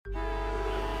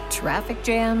Traffic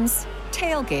jams,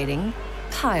 tailgating,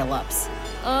 pile-ups.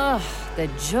 Ugh, the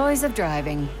joys of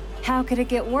driving. How could it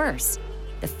get worse?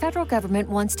 The federal government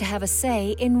wants to have a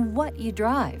say in what you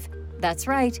drive. That's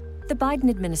right. The Biden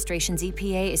administration's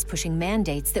EPA is pushing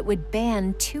mandates that would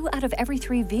ban 2 out of every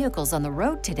 3 vehicles on the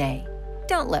road today.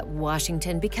 Don't let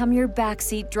Washington become your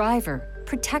backseat driver.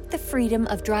 Protect the freedom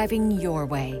of driving your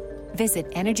way. Visit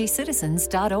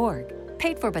EnergyCitizens.org.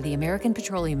 Paid for by the American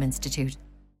Petroleum Institute.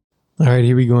 All right,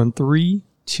 here we go in 3,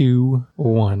 2,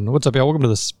 1. What's up, y'all? Welcome to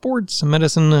the Sports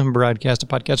Medicine Broadcast, a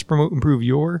podcast to promote and improve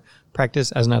your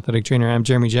practice as an athletic trainer. I'm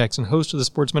Jeremy Jackson, host of the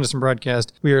Sports Medicine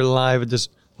Broadcast. We are live at this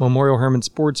Memorial Hermann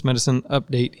Sports Medicine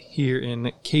update here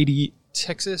in Katy,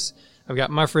 Texas. I've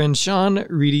got my friend Sean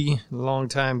Reedy,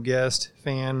 longtime guest,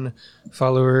 fan,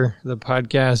 follower of the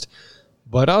podcast,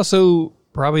 but also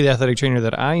probably the athletic trainer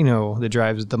that I know that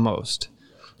drives the most.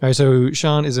 All right, so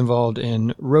Sean is involved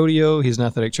in rodeo. He's an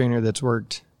athletic trainer that's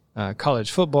worked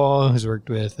college football, has worked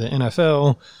with the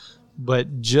NFL,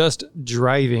 but just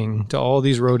driving to all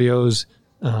these rodeos,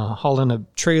 hauling a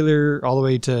trailer all the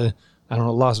way to,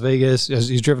 Las Vegas.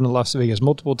 He's driven to Las Vegas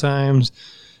multiple times.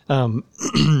 And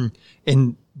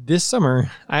this summer,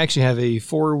 I actually have a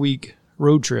 4-week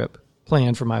road trip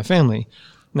planned for my family.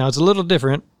 Now, it's a little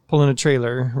different pulling a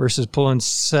trailer versus pulling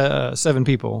 7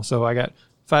 people. So I got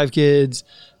 5 kids,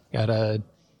 got a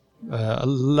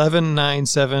 11, 9,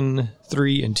 7,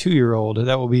 3, and 2-year-old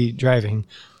that will be driving.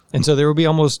 And so there will be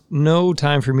almost no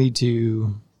time for me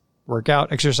to work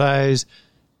out, exercise,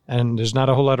 and there's not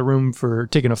a whole lot of room for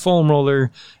taking a foam roller.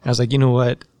 And I was like, you know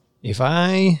what? If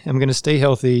I am going to stay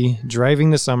healthy driving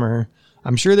this summer,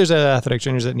 I'm sure there's athletic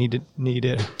trainers that need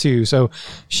it too. So,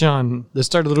 Sean, let's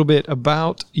start a little bit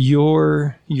about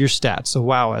your stats. So,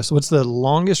 wow us. What's the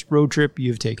longest road trip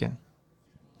you've taken?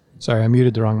 Sorry, I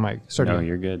muted the wrong mic. No,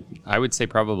 you're good. I would say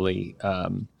probably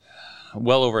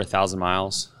well over 1,000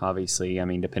 miles, obviously. I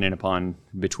mean, depending upon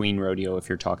between rodeo, if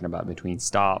you're talking about between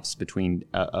stops, between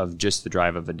of just the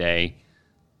drive of a day.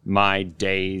 My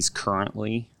days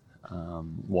currently,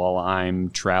 while I'm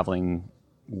traveling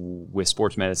with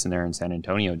sports medicine there in San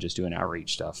Antonio, just doing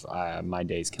outreach stuff, my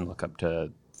days can look up to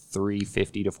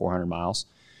 350 to 400 miles.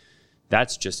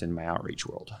 That's just in my outreach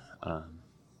world.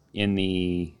 In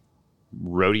the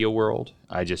rodeo world,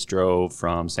 I just drove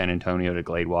from San Antonio to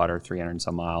Gladewater, 300 and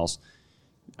some miles.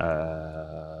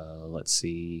 Let's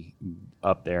see,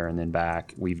 up there and then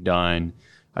back. I've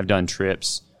done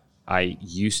trips. I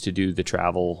used to do the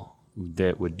travel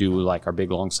that would do like our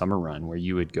big long summer run where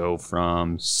you would go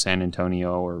from San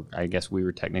Antonio, or I guess we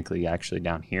were technically actually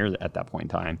down here at that point in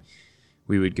time.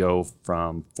 We would go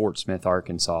from Fort Smith,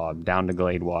 Arkansas, down to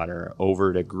Gladewater,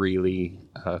 over to Greeley,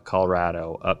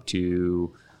 Colorado,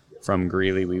 from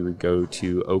Greeley, we would go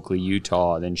to Oakley,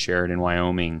 Utah, then Sheridan,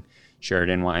 Wyoming,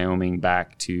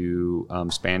 back to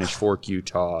Spanish Fork,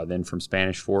 Utah, then from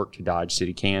Spanish Fork to Dodge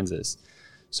City, Kansas.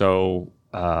 So,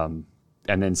 and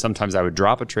then sometimes I would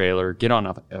drop a trailer, get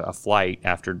on a flight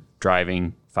after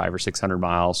driving 500 or 600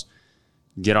 miles,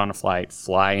 get on a flight,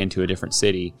 fly into a different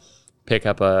city, pick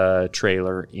up a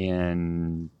trailer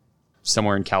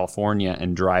somewhere in California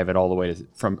and drive it all the way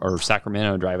or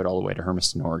Sacramento, drive it all the way to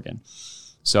Hermiston, Oregon.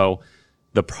 So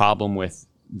the problem with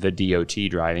the DOT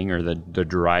driving or the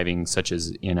driving such as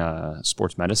in a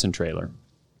sports medicine trailer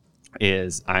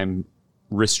is I'm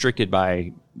restricted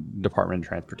by Department of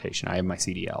Transportation. I have my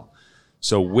CDL.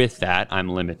 So with that, I'm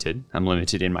limited. I'm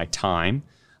limited in my time.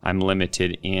 I'm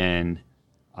limited in,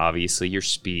 obviously, your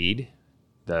speed,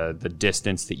 the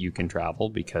distance that you can travel,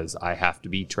 because I have to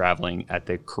be traveling at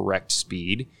the correct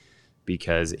speed,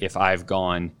 because if I've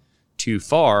gone too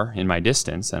far in my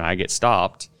distance and I get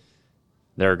stopped,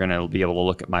 they're going to be able to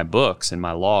look at my books and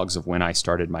my logs of when I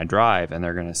started my drive, and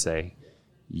they're going to say,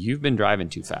 you've been driving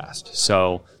too fast.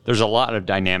 So there's a lot of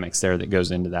dynamics there that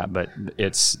goes into that, but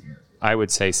I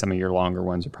would say some of your longer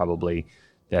ones are probably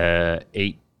the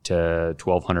 8 to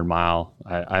 1,200 mile.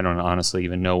 I don't honestly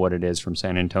even know what it is from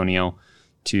San Antonio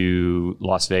to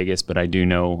Las Vegas, but I do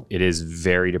know it is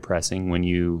very depressing when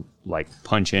you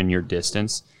punch in your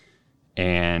distance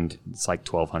and it's like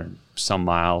 1,200 some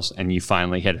miles, and you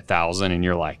finally hit 1,000, and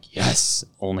you're like, yes,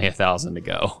 only 1,000 to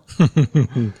go.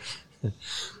 All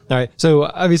right. So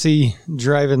obviously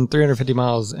driving 350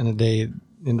 miles in a day,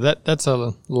 that's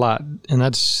a lot, and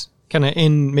that's kind of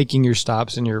in making your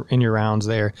stops and your rounds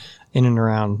there in and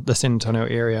around the San Antonio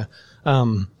area.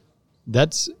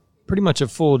 That's pretty much a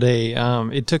full day.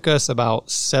 It took us about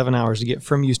 7 hours to get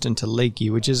from Houston to Lakey,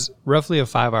 which is roughly a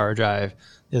 5-hour drive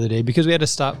the other day, because we had to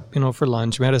stop, for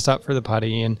lunch. We had to stop for the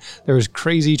potty, and there was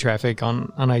crazy traffic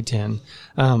on I-10.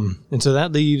 And so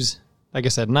that leaves, like I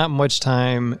said, not much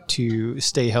time to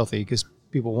stay healthy, because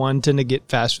people, one, tend to get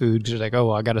fast food because they're like, oh,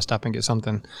 well, I got to stop and get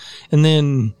something. And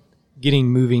then getting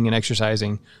moving and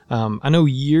exercising. I know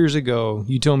years ago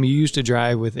you told me you used to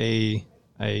drive with a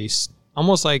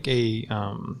almost like a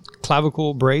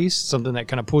clavicle brace, something that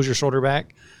kind of pulls your shoulder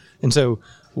back. And so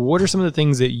what are some of the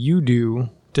things that you do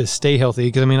to stay healthy?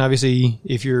 Because I mean, obviously,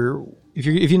 if you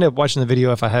end up watching the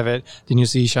video, if I have it, then you'll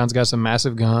see Sean's got some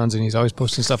massive guns, and he's always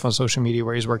posting stuff on social media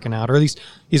where he's working out, or at least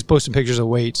he's posting pictures of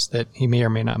weights that he may or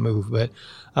may not move. But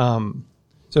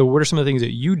so what are some of the things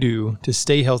that you do to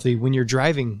stay healthy when you're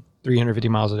driving 350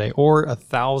 miles a day or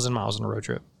 1,000 miles on a road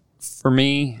trip? For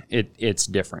me, it's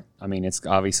different. I mean, it's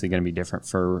obviously going to be different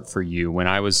for you. When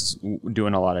I was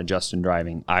doing a lot of Justin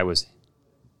driving, I was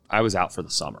out for the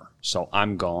summer, so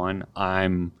I'm gone.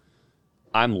 I'm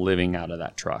living out of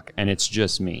that truck, and it's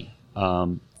just me.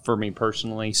 For me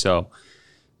personally, so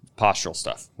postural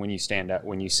stuff. When you stand up,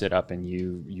 when you sit up, and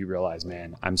you realize,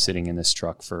 man, I'm sitting in this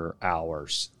truck for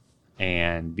hours,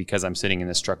 and because I'm sitting in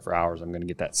this truck for hours, I'm going to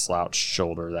get that slouched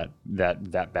shoulder,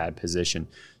 that bad position.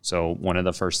 So one of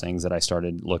the first things that I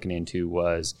started looking into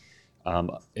was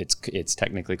it's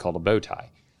technically called a bow tie.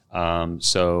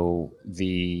 So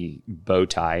the bow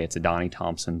tie, it's a Donnie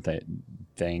Thompson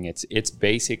thing. It's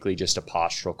basically just a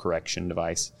postural correction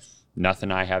device.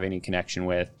 Nothing I have any connection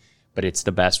with, but it's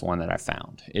the best one that I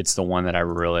found. It's the one that I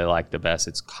really like the best.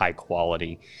 It's high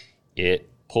quality. It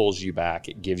pulls you back.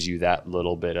 It gives you that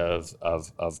little bit of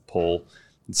pull.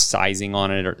 Sizing on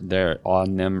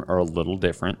them are a little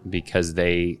different because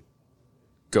they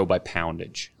go by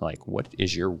poundage. Like, what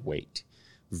is your weight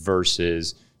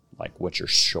versus like what's your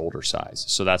shoulder size?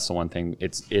 So that's the one thing.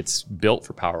 It's built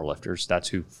for power lifters. That's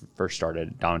who first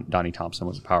started. Donnie Thompson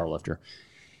was a power lifter.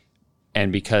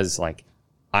 And because like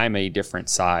I'm a different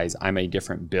size, I'm a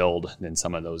different build than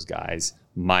some of those guys,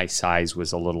 my size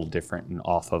was a little different and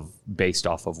based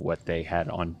off of what they had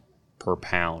on per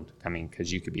pound. I mean,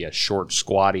 because you could be a short,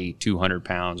 squatty 200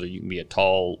 pounds, or you can be a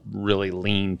tall, really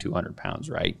lean 200 pounds,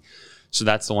 right? So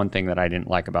that's the one thing that I didn't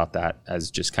like about that,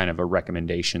 as just kind of a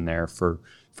recommendation there for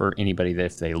anybody that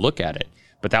if they look at it.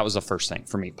 But that was the first thing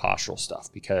for me, postural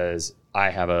stuff, because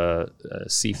I have a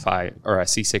C5 or a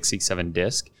C6, C7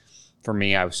 disc. For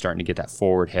me, I was starting to get that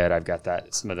forward head. I've got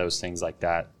some of those things like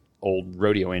that old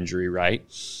rodeo injury, right?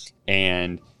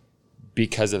 And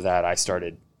because of that, I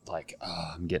started like,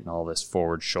 oh, I'm getting all this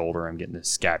forward shoulder. I'm getting this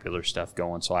scapular stuff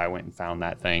going. So I went and found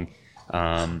that thing.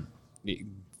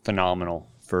 Phenomenal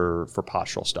for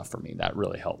postural stuff for me. That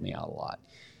really helped me out a lot.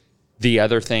 The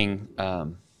other thing,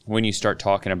 when you start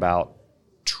talking about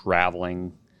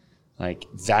traveling, like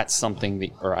that's something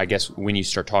that, or I guess when you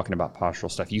start talking about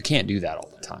postural stuff, you can't do that all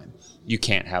the time. You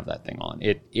can't have that thing on.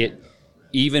 It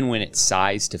even when it's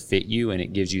sized to fit you and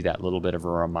it gives you that little bit of a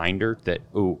reminder that,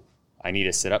 oh, I need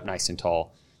to sit up nice and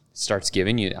tall, starts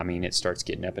giving you, I mean, it starts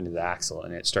getting up into the axle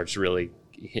and it starts really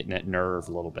hitting that nerve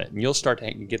a little bit. And you'll start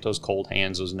to get those cold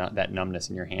hands, that numbness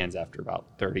in your hands after about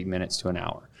 30 minutes to an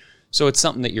hour. So it's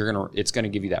something that it's going to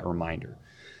give you that reminder.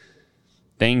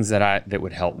 Things that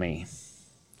would help me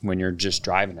when you're just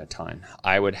driving a ton.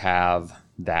 I would have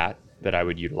that I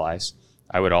would utilize.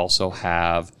 I would also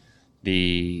try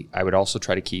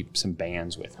to keep some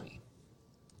bands with me.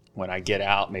 When I get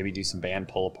out, maybe do some band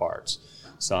pull aparts,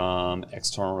 some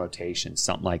external rotation,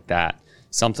 something like that.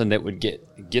 Something that would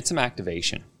get some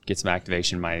activation,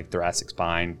 in my thoracic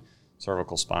spine,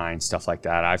 cervical spine, stuff like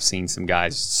that. I've seen some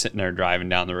guys sitting there driving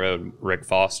down the road. Rick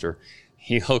Foster,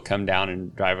 he'll come down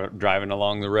and driving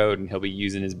along the road, and he'll be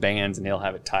using his bands, and he'll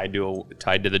have it tied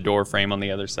to the door frame on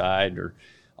the other side or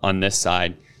on this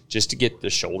side, just to get the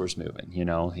shoulders moving. You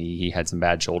know, he had some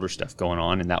bad shoulder stuff going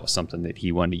on, and that was something that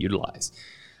he wanted to utilize.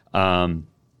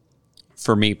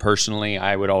 For me personally,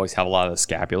 I would always have a lot of the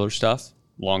scapular stuff,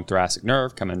 long thoracic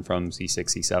nerve coming from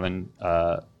C6,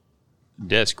 C7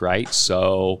 disc, right?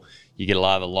 So you get a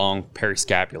lot of the long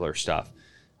periscapular stuff.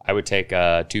 I would take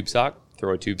a tube sock,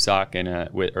 throw a tube sock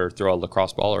or throw a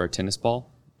lacrosse ball or a tennis ball.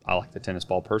 I like the tennis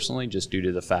ball personally, just due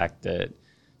to the fact that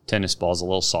tennis ball is a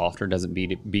little softer, doesn't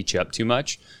beat you up too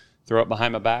much. Throw it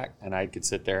behind my back, and I could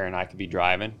sit there and I could be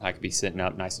driving. I could be sitting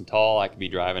up nice and tall. I could be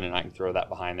driving, and I can throw that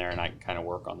behind there, and I can kind of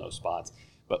work on those spots.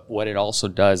 But what it also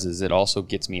does is it also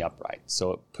gets me upright.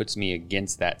 So it puts me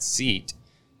against that seat.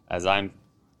 As I'm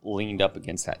leaned up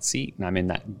against that seat and I'm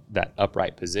in that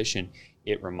upright position,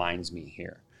 it reminds me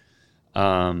here.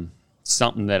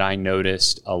 Something that I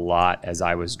noticed a lot as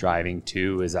I was driving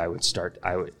too is I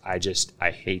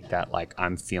hate that, like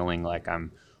I'm feeling like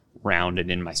I'm rounded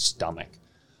in my stomach.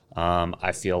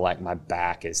 I feel like my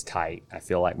back is tight. I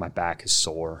feel like my back is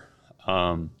sore.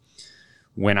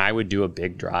 When I would do a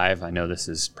big drive, I know this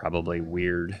is probably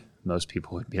weird. Most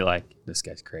people would be like, this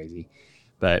guy's crazy. But when I would do a big drive,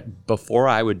 But before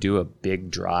I would do a big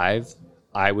drive,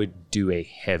 I would do a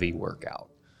heavy workout.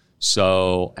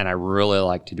 So, and I really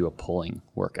like to do a pulling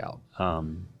workout,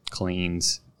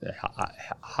 cleans,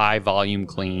 high volume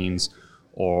cleans,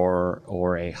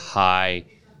 or a high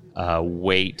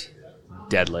weight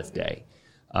deadlift day.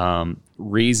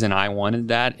 Reason I wanted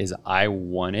that is I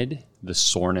wanted the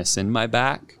soreness in my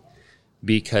back,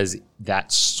 because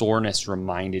that soreness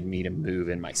reminded me to move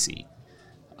in my seat.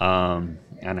 And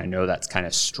I know that's kind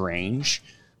of strange,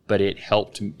 but it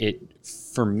helped. It,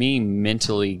 for me,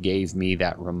 mentally gave me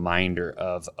that reminder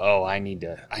of, oh, I need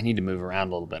to move around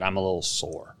a little bit. I'm a little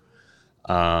sore.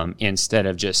 Instead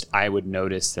of just, I would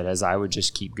notice that as I would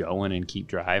just keep going and keep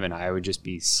driving, I would just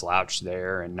be slouched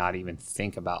there and not even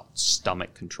think about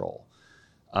stomach control.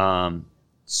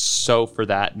 So for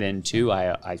that then too,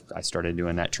 I started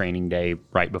doing that training day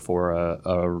right before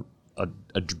a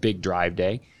big drive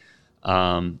day.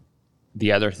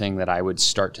 The other thing that I would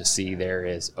start to see there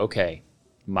is, okay,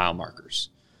 mile markers.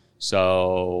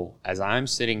 So as I'm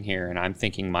sitting here and I'm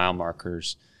thinking mile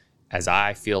markers, as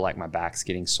I feel like my back's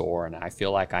getting sore and I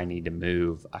feel like I need to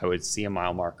move, I would see a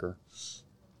mile marker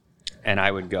and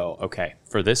I would go, okay,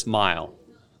 for this mile,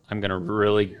 I'm going to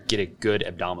really get a good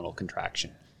abdominal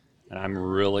contraction. And I'm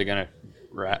really going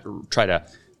to try to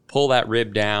pull that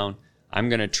rib down. I'm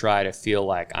going to try to feel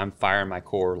like I'm firing my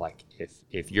core. Like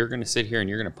if you're going to sit here and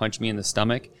you're going to punch me in the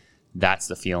stomach, that's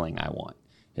the feeling I want,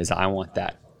 is I want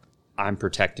that I'm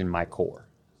protecting my core.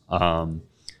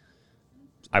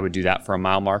 I would do that for a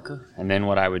mile marker. And then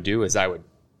what I would do is I would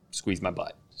squeeze my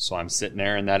butt. So I'm sitting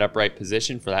there in that upright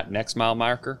position for that next mile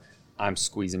marker. I'm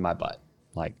squeezing my butt,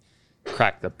 like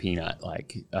crack the peanut,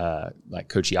 like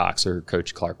Coach Yox or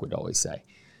Coach Clark would always say,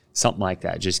 something like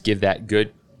that. Just give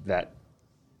that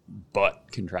butt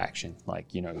contraction. Like,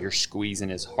 you're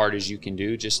squeezing as hard as you can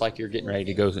do, just like you're getting ready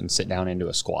to go and sit down into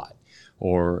a squat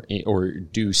or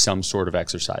do some sort of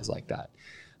exercise like that.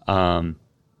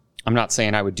 I'm not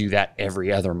saying I would do that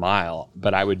every other mile,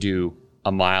 but I would do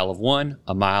a mile of one,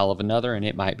 a mile of another, and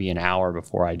it might be an hour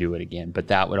before I do it again. But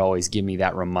that would always give me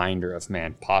that reminder of,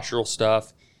 man, postural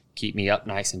stuff, keep me up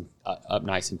nice and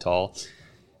tall.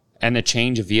 And the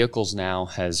change of vehicles now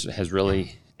has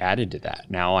really added to that.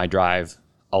 Now I drive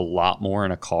a lot more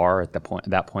in a car. At that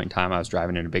point in time, I was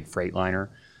driving in a big Freightliner.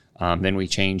 Then we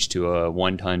changed to a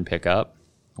 1-ton pickup.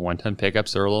 1-ton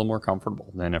pickups are a little more comfortable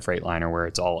than a Freightliner, where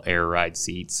it's all air ride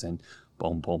seats and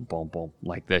boom, boom, boom, boom.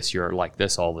 Like this, you're like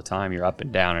this all the time. You're up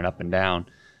and down and up and down.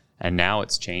 And now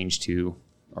it's changed to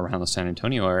around the San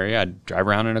Antonio area. I drive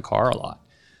around in a car a lot.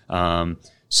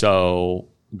 So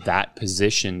that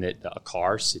position that a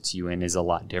car sits you in is a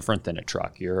lot different than a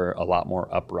truck. You're a lot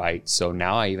more upright. So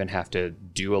now I even have to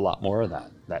do a lot more of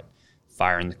that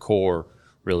fire in the core,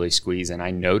 really squeeze. And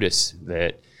I notice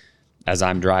that as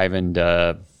I'm driving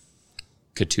to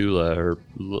Cotulla or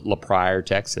La Pryor,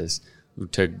 Texas,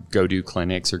 to go do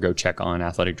clinics or go check on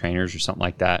athletic trainers or something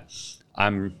like that,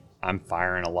 I'm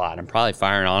firing a lot. I'm probably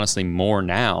firing, honestly, more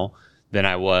now than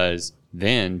I was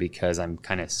then, because I'm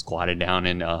kind of squatted down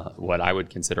in what I would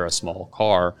consider a small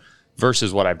car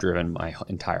versus what I've driven my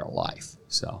entire life.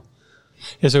 So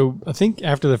I think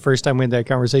after the first time we had that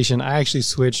conversation, I actually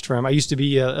switched from, I used to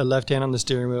be a left hand on the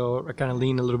steering wheel. I kind of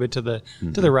lean a little bit to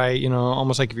the right,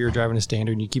 almost like if you were driving a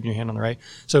standard and you keep your hand on the right.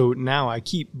 So now I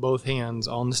keep both hands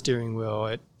on the steering wheel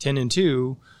at 10 and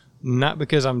 2, not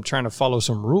because I'm trying to follow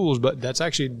some rules, but that's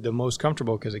actually the most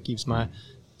comfortable, because it keeps my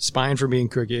spine from being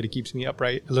crooked. It keeps me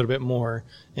upright a little bit more,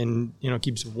 and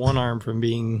keeps one arm from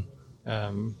being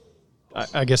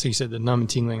I guess you said the numb and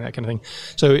tingling, that kind of thing.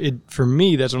 So for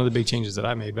me, that's one of the big changes that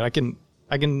I made. But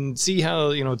I can see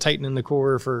how, tightening the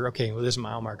core for, this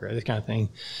mile marker, this kind of thing.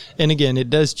 And again, it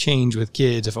does change with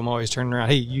kids. If I'm always turning around,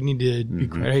 hey, you need to be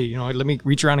quiet. Hey, let me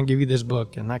reach around and give you this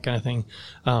book and that kind of thing.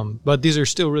 But these are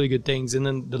still really good things. And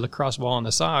then the lacrosse ball and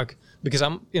the sock, because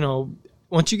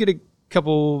once you get a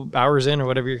couple hours in or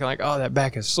whatever, you're kind of like, oh, that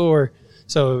back is sore.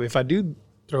 So if I do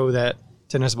throw that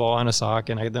tennis ball on a sock,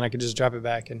 and then I could just drop it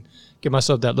back and give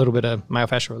myself that little bit of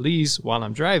myofascial release while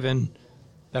I'm driving,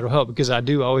 that'll help, because I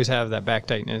do always have that back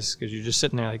tightness because you're just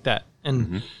sitting there like that.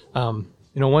 And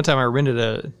one time I rented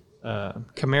a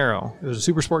Camaro. It was a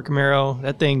Super Sport Camaro.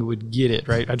 That thing would get it,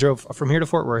 right? I drove from here to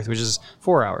Fort Worth, which is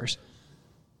 4 hours,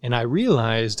 and I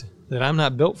realized that I'm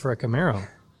not built for a Camaro.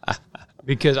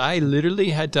 Because I literally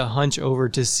had to hunch over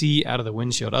to see out of the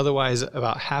windshield. Otherwise,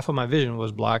 about half of my vision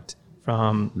was blocked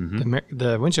from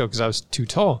the windshield because I was too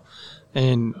tall.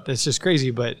 And that's just crazy.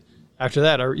 But after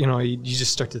that, you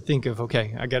just start to think of,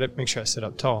 okay, I got to make sure I sit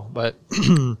up tall. But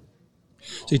so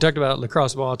you talked about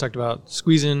lacrosse ball, talked about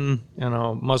squeezing,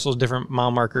 muscles, different mile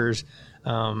markers,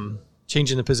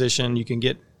 changing the position. You can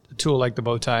get a tool like the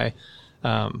bow tie.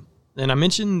 And I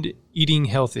mentioned eating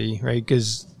healthy, right?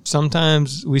 Because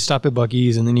sometimes we stop at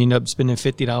Buc-ee's and then you end up spending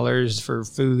 $50 for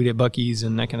food at Buc-ee's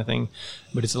and that kind of thing.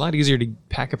 But it's a lot easier to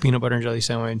pack a peanut butter and jelly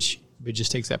sandwich. It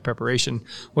just takes that preparation.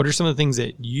 What are some of the things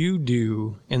that you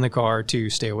do in the car to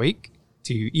stay awake,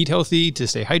 to eat healthy, to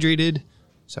stay hydrated?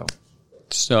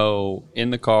 So in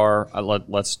the car,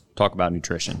 let's talk about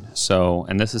nutrition.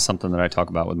 And this is something that I talk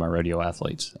about with my rodeo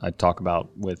athletes. I talk about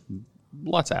with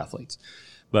lots of athletes.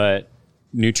 But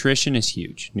nutrition is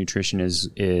huge. Nutrition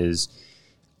is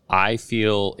I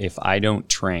feel if I don't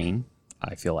train,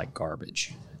 I feel like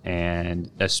garbage.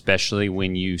 And especially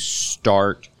when you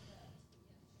start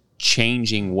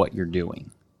changing what you're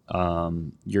doing.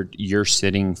 You're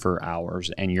sitting for hours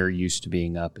and you're used to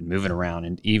being up and moving around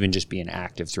and even just being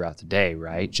active throughout the day,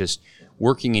 right? Just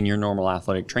working in your normal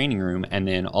athletic training room and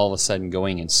then all of a sudden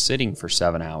going and sitting for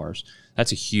 7 hours.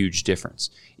 That's a huge difference.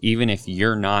 Even if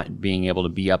you're not being able to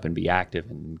be up and be active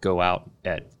and go out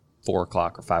at 4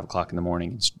 o'clock or 5 o'clock in the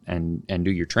morning and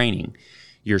do your training,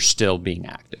 you're still being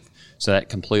active. So that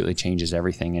completely changes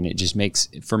everything. And it just makes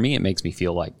me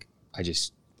feel like I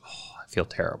feel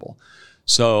terrible.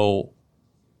 So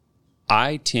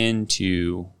I tend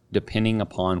to, depending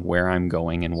upon where I'm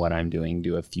going and what I'm doing,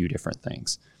 do a few different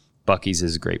things. Buc-ee's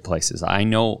is great places. I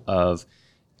know of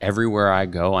everywhere I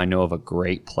go, I know of a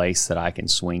great place that I can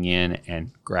swing in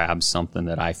and grab something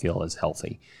that I feel is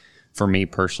healthy. For me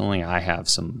personally, I have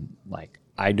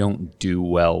I don't do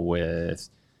well with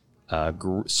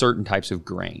certain types of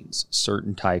grains,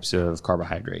 certain types of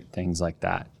carbohydrate, things like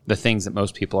that. The things that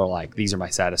most people are like, these are my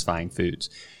satisfying foods.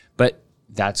 But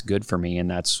that's good for me, and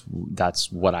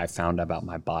that's what I found about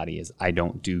my body is I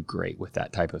don't do great with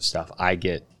that type of stuff. I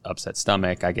get upset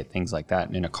stomach, I get things like that,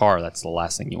 and in a car, that's the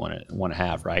last thing you want to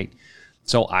have, right?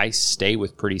 So I stay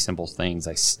with pretty simple things.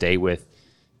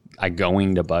 I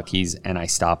going to Buc-ee's and I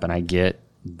stop and I get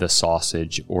the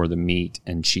sausage or the meat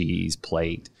and cheese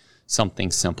plate, something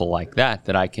simple like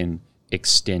that I can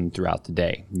extend throughout the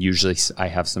day. Usually I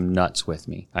have some nuts with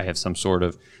me. I have some sort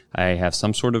of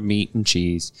meat and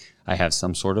cheese. I have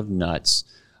some sort of nuts.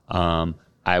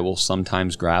 I will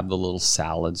sometimes grab the little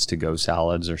salads, to-go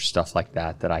salads or stuff like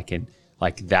that I can,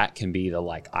 that can be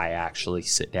I actually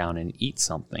sit down and eat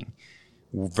something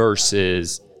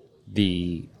versus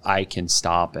I can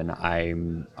stop and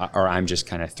I'm just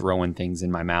kind of throwing things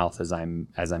in my mouth as I'm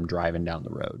driving down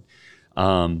the road.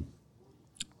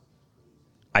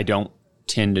 I don't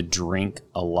tend to drink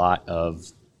a lot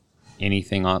of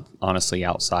anything honestly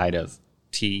outside of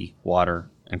tea, water,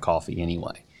 and coffee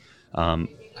anyway. I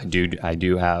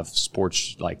do have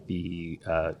sports like the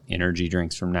energy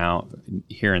drinks from now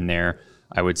here and there.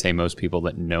 I would say most people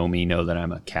that know me know that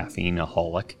I'm a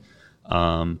caffeine-aholic.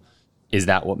 Is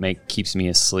that what keeps me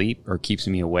asleep or keeps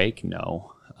me awake?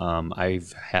 No.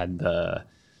 I've had the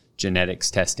genetics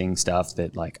testing stuff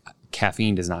that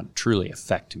caffeine does not truly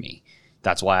affect me.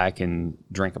 That's why I can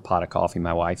drink a pot of coffee.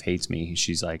 My wife hates me.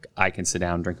 She's like, I can sit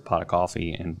down, drink a pot of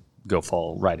coffee, and go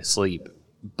fall right asleep.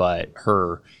 But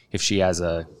if she has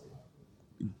a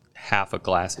half a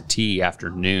glass of tea after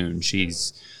noon,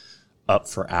 she's up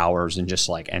for hours and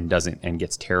and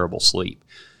gets terrible sleep.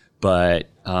 But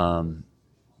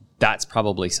that's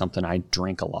probably something I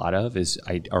drink a lot of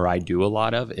I do a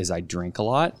lot of is I drink a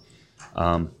lot,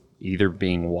 either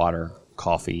being water,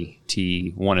 coffee,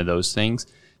 tea, one of those things.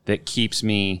 That keeps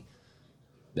me,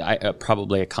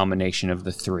 probably a combination of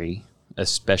the three,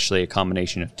 especially a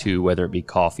combination of two, whether it be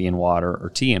coffee and water or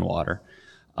tea and water.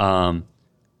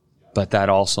 But that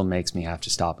also makes me have to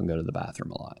stop and go to the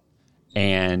bathroom a lot.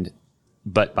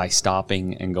 But by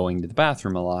stopping and going to the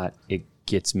bathroom a lot, it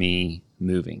gets me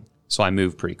moving. So I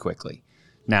move pretty quickly.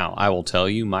 Now, I will tell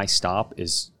you, my stop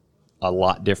is a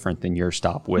lot different than your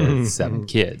stop with 7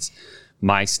 kids.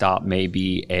 My stop may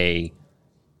be a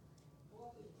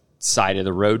side of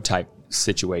the road type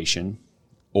situation,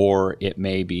 or it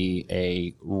may be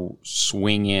a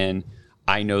swing in.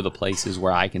 I know the places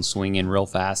where I can swing in real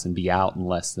fast and be out in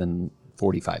less than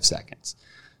 45 seconds.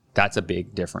 That's a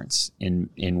big difference in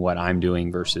what I'm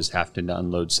doing versus having to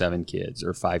unload 7 kids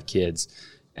or 5 kids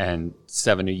and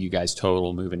 7 of you guys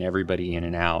total, moving everybody in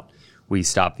and out. We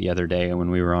stopped the other day when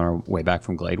we were on our way back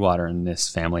from Gladewater, and this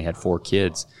family had 4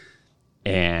 kids,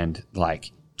 and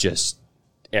just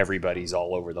everybody's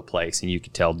all over the place, and you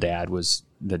could tell the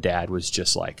dad was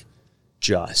just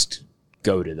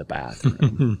go to the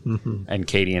bathroom. And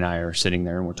Katie and I are sitting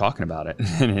there and we're talking about it.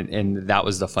 And that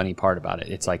was the funny part about it.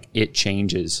 It's it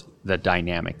changes the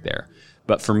dynamic there.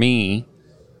 But for me,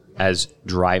 as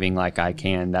driving like I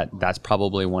can, that's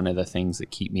probably one of the things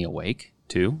that keep me awake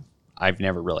too. I've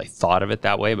never really thought of it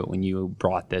that way, but when you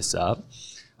brought this up,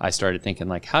 I started thinking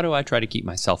like, how do I try to keep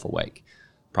myself awake?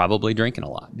 Probably drinking a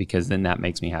lot, because then that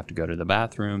makes me have to go to the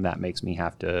bathroom. That makes me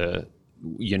have to,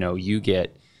 you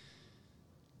get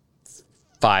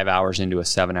 5 hours into a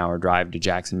 7-hour drive to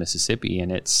Jackson, Mississippi,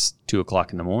 and it's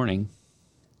 2:00 in the morning.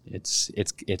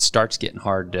 It starts getting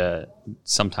hard to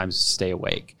sometimes stay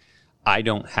awake. I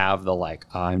don't have the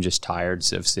I'm just tired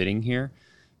of sitting here,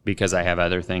 because I have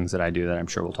other things that I do that I'm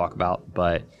sure we'll talk about.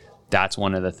 But that's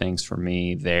one of the things for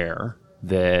me there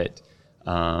that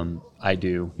I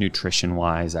do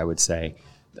nutrition-wise, I would say.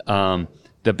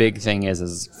 The big thing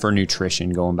is for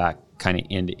nutrition, going back kind of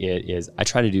into it, is I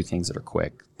try to do things that are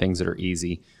quick, things that are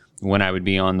easy. When I would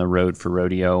be on the road for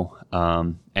rodeo,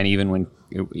 and even when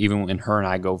her and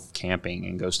I go camping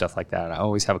and go stuff like that, I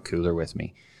always have a cooler with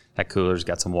me. That cooler's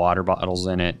got some water bottles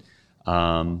in it.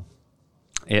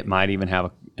 It might even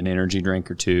have an energy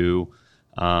drink or two.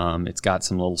 It's got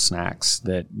some little snacks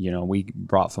that, we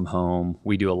brought from home.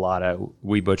 We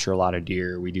butcher a lot of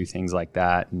deer. We do things like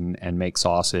that and make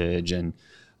sausage and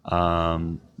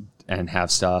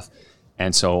have stuff.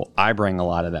 And so I bring a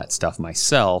lot of that stuff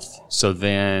myself. So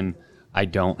then I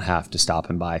don't have to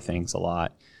stop and buy things a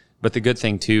lot. But the good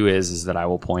thing too is that I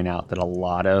will point out that a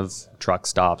lot of truck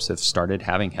stops have started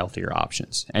having healthier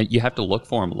options, and you have to look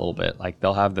for them a little bit. Like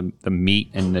they'll have the meat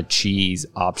and the cheese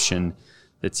option.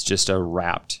 That's just a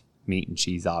wrapped meat and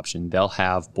cheese option. They'll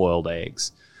have boiled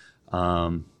eggs.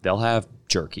 They'll have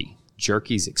jerky.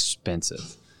 Jerky's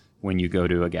expensive when you go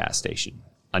to a gas station.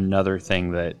 Another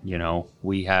thing that,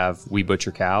 we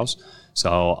butcher cows.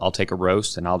 So I'll take a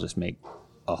roast and I'll just make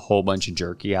a whole bunch of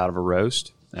jerky out of a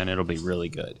roast, and it'll be really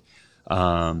good.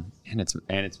 And it's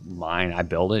mine. I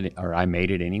built it, or I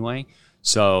made it anyway.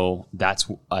 So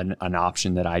that's an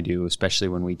option that I do, especially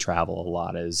when we travel a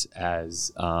lot as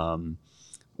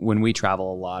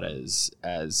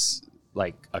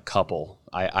like a couple.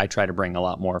 I try to bring a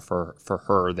lot more for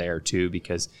her there too,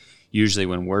 because usually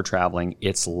when we're traveling,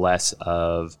 it's less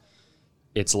of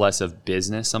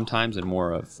business sometimes and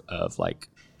more of like,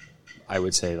 I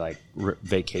would say like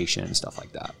vacation and stuff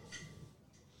like that.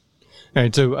 All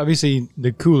right. So obviously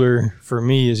the cooler for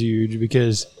me is huge,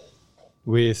 because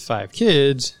with 5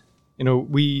 kids,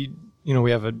 we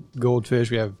have a goldfish,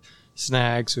 we have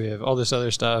snacks, we have all this other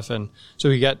stuff. And so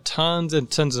we got tons and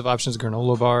tons of options,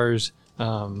 granola bars,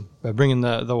 by bringing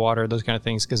the water, those kind of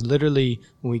things. Because literally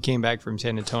when we came back from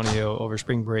San Antonio over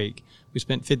spring break, we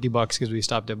spent $50 because we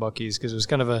stopped at Buc-ee's, because it was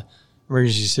kind of a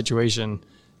emergency situation.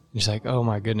 It's like, oh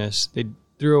my goodness, they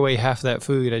threw away half that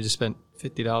food I just spent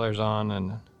 $50 on,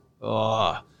 and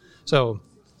so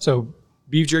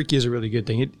beef jerky is a really good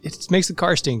thing. It makes the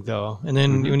car stink though, and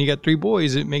then when you got 3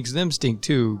 boys, it makes them stink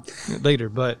too later.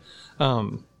 But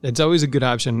it's always a good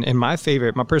option. And my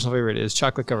personal favorite is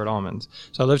chocolate covered almonds.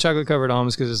 So I love chocolate covered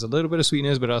almonds because it's a little bit of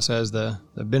sweetness, but it also has the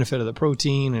benefit of the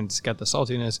protein, and it's got the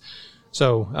saltiness.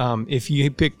 So if you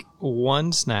pick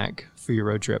one snack for your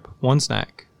road trip, what's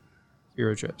that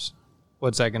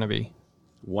going to be?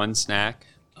 One snack.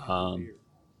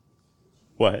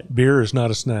 What? Beer is not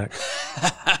a snack.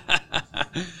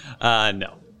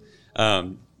 No.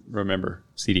 Remember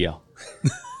CDL.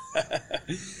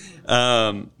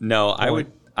 No,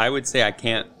 I would say I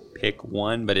can't pick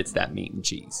one, but it's that meat and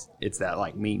cheese. It's that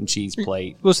like meat and cheese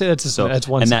plate. We'll say that's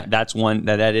one. And snack. that's one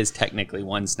that is technically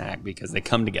one snack, because they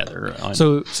come together. I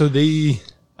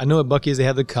know at Buc-ee's they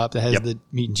have the cup that has the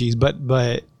meat and cheese, but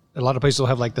a lot of places will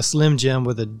have like the Slim Jim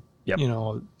with a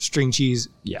string cheese.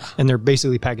 Yeah, and they're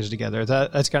basically packaged together.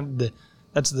 That's kind of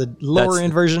that's the lower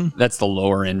end version. That's the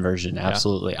lower end version.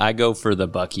 Absolutely. Yeah. I go for the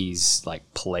Buc-ee's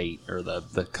like plate or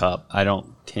the cup. I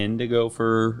don't tend to go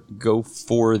for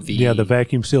the the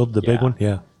vacuum sealed, the big one.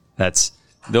 Yeah,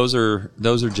 those are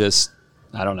just,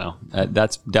 I don't know.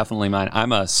 That's definitely mine.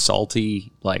 I'm a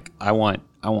salty, like I want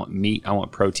meat, I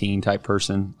want protein type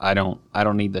person. I don't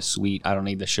need the sweet, I don't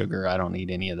need the sugar, I don't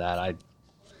need any of that.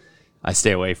 I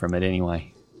stay away from it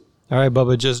anyway. All right,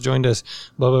 Bubba just joined us.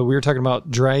 Bubba, we were talking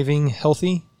about driving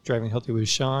healthy with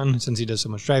Sean, since he does so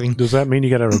much driving. Does that mean you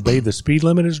got to obey the speed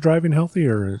limit as driving healthy,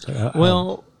 or is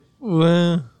well,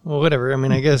 whatever. I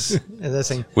mean, I guess that's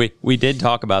thing. We did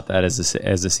talk about that as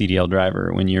a CDL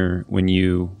driver. When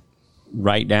you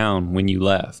write down when you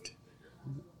left,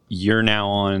 you're now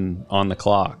on the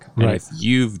clock, and right. If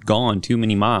you've gone too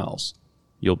many miles,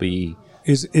 you'll be.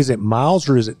 Is it miles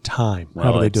or is it time? Well,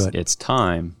 how do they do it? It's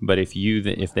time. But if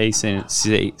they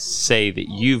say that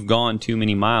you've gone too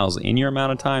many miles in your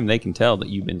amount of time, they can tell that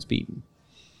you've been speeding.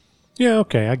 Yeah,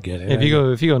 okay, I get it.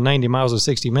 If you go 90 miles in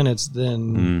 60 minutes,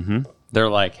 then they're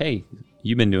like, "Hey,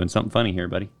 you've been doing something funny here,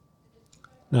 buddy."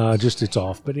 No, just it's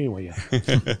off. But anyway,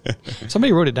 yeah.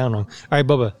 Somebody wrote it down wrong. All right,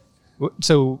 Bubba.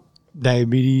 So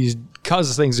diabetes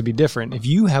causes things to be different. If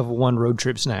you have one road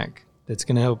trip snack that's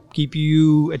going to help keep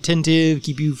you attentive,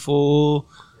 keep you full,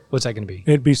 what's that going to be?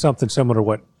 It'd be something similar to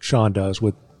what Sean does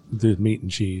with the meat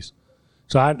and cheese.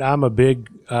 So I'm a big,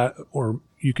 or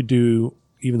you could do,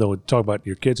 even though we talk about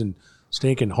your kids and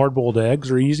stinking hard-boiled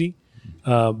eggs are easy,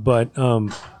 but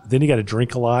then you got to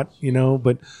drink a lot,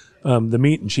 but the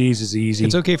meat and cheese is easy.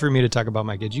 It's okay for me to talk about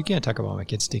my kids. You can't talk about my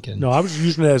kids stinking. No, I was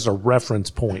using it as a reference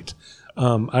point.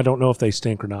 I don't know if they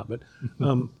stink or not, but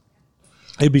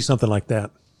it'd be something like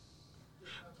that.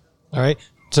 All right.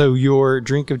 So your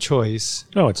drink of choice.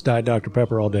 No, it's Diet Dr.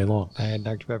 Pepper all day long. I had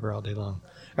Dr. Pepper all day long.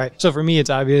 All right. So for me, it's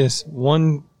obvious.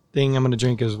 One thing I'm going to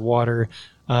drink is water.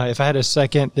 If I had a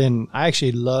second, then I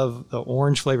actually love the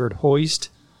orange flavored Hoist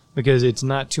because it's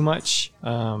not too much.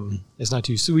 It's not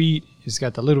too sweet. It's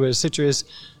got the little bit of citrus.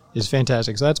 It's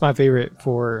fantastic. So that's my favorite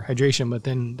for hydration, but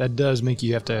then that does make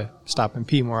you have to stop and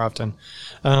pee more often.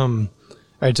 All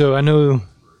right. So I know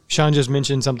Sean just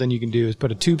mentioned something you can do is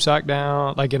put a tube sock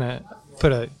down, like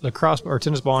put a lacrosse or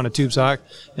tennis ball in a tube sock,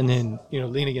 and then,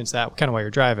 lean against that kind of while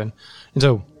you're driving. And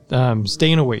so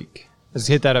staying awake. Let's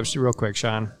hit that up real quick,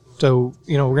 Sean. So,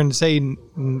 we're going to say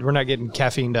we're not getting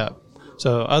caffeined up.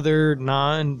 So other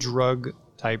non-drug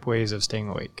type ways of staying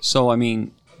awake. So, I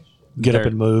mean, get up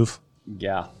and move.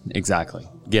 Yeah, exactly.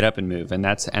 Get up and move. And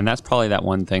that's probably that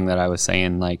one thing that I was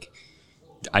saying, like,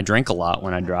 I drink a lot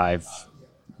when I drive.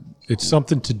 It's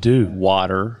something to do.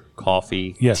 Water,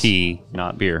 coffee, yes. Tea,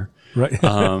 not beer. Right.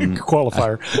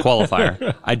 Qualifier.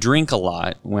 I drink a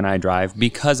lot when I drive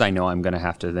because I know I'm going to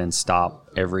have to then stop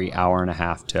every hour and a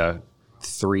half to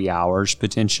 3 hours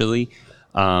potentially,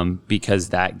 because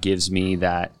that gives me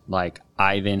that, like,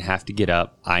 I then have to get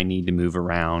up. I need to move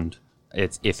around.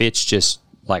 If it's just,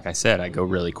 like I said, I go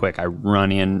really quick. I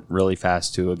run in really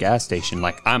fast to a gas station.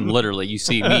 Like, I'm literally, you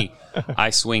see me,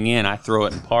 I swing in, I throw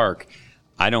it in park.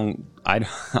 I don't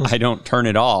turn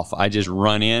it off. I just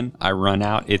run in, I run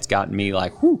out. It's gotten me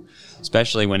like, whew,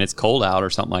 especially when it's cold out or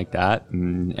something like that,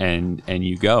 and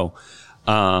you go.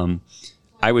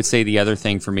 I would say the other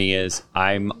thing for me is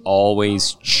I'm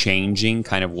always changing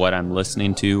kind of what I'm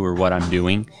listening to or what I'm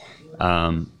doing.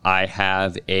 I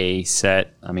have a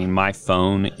set, my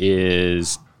phone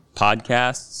is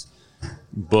podcasts,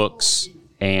 books,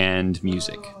 and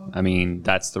music.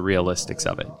 That's the realistics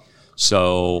of it.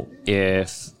 So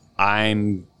if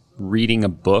I'm reading a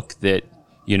book that,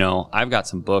 I've got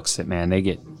some books that, man,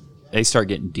 they start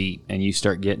getting deep, and you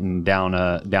start getting down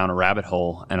a rabbit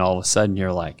hole, and all of a sudden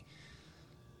you're like,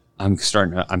 I'm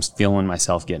feeling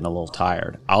myself getting a little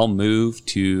tired. I'll move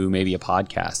to maybe a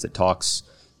podcast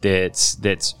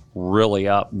that's really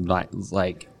up,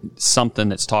 like something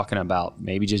that's talking about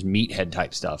maybe just meathead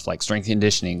type stuff, like strength and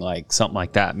conditioning, like something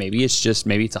like that. Maybe it's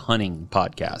a hunting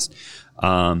podcast.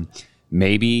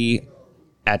 Maybe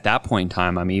at that point in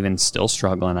time, I'm even still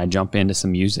struggling. I jump into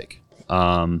some music.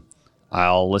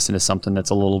 I'll listen to something that's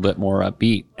a little bit more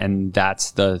upbeat. And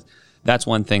that's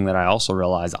one thing that I also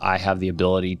realize I have the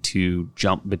ability to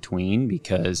jump between,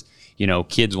 because,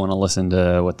 kids want to listen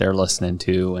to what they're listening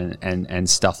to and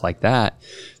stuff like that.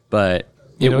 But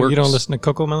it works. You don't listen to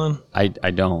Coco Melon? I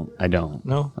don't.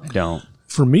 No? I don't.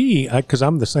 For me, because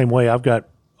I'm the same way, I've got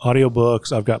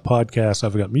audiobooks, I've got podcasts,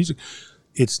 I've got music.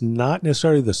 It's not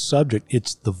necessarily the subject,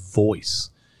 it's the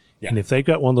voice. Yeah. And if they've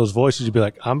got one of those voices, you'd be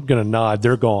like, I'm going to nod,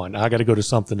 they're gone. I got to go to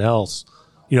something else.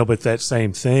 But that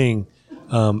same thing,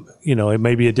 it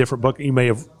may be a different book you may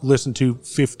have listened to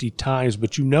 50 times,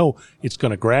 but it's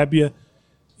going to grab you.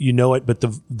 But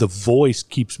the voice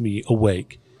keeps me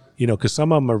awake, because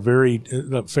some of them are very,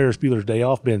 Ferris Bueller's Day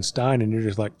Off, Ben Stein, and you're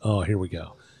just like, oh, here we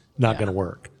go. Not going to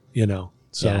work,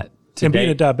 So. Yeah. And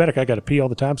being a diabetic, I got to pee all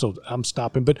the time, so I'm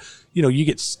stopping. But, you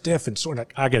get stiff and sort of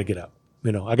like, I got to get up.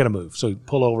 I got to move. So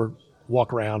pull over,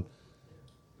 walk around,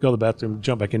 go to the bathroom,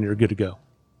 jump back in, you're good to go.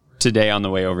 Today on the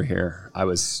way over here, I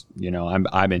was,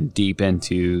 I've been deep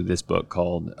into this book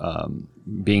called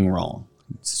Being Wrong.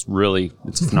 It's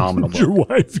a phenomenal book. Your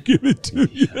wife give it to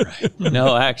you. Yeah, right.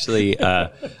 No, actually,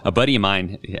 a buddy of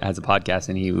mine has a podcast,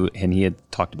 and he had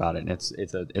talked about it, and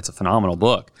it's a phenomenal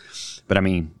book. But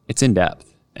it's in depth.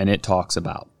 And it talks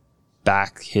about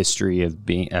back history of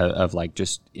being of like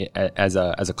just as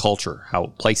a culture, how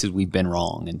places we've been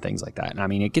wrong and things like that.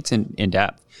 And it gets in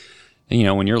depth.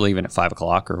 And when you're leaving at 5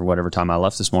 o'clock or whatever time I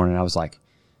left this morning, I was like,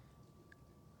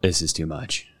 this is too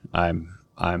much.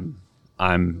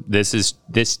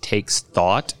 This takes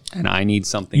thought, and I need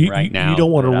something right now. You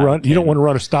don't want to run. You don't want to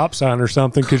run a stop sign or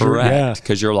something because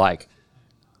you're like,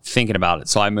 thinking about it.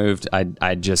 So I moved.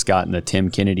 I'd just gotten the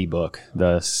Tim Kennedy book,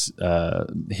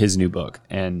 his new book,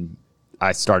 and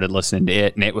I started listening to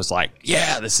it, and it was like,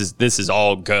 yeah, this is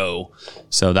all go.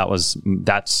 So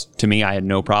that's to me. I had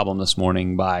no problem this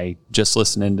morning by just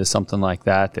listening to something like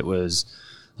that. That was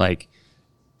like,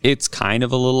 it's kind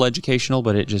of a little educational,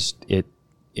 but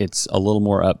it's a little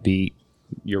more upbeat.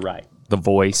 You're right. The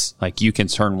voice, like you can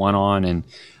turn one on,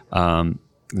 and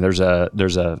there's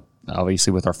a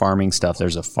obviously with our farming stuff,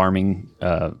 there's a farming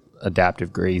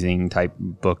adaptive grazing type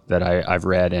book that I've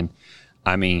read, and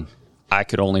I mean, I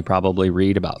could only probably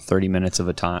read about 30 minutes at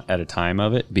a time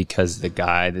of it, because the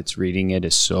guy that's reading it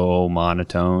is so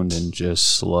monotoned and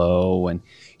just slow, and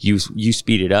you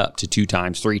speed it up to 2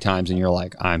 times, 3 times, and you're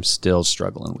like, I'm still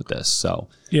struggling with this. So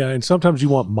yeah, and sometimes you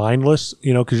want mindless,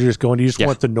 because you're just going, you just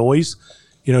want the noise.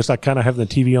 It's like kind of having the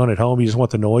TV on at home. You just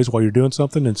want the noise while you're doing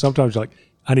something, and sometimes you're like,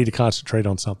 I need to concentrate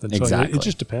on something. Exactly. So it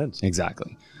just depends.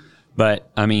 Exactly. But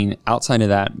I mean, outside of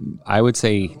that, I would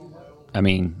say, I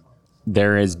mean,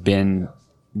 there has been,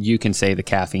 you can say the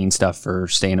caffeine stuff for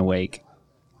staying awake.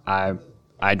 I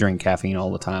drink caffeine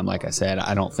all the time. Like I said,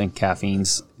 I don't think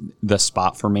caffeine's the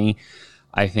spot for me.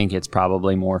 I think it's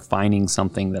probably more finding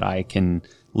something that I can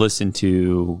listen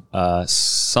to,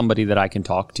 somebody that I can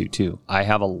talk to too. I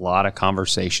have a lot of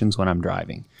conversations when I'm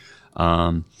driving.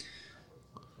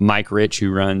 Mike Rich,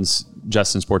 who runs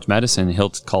Justin Sports Medicine,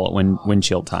 he'll call it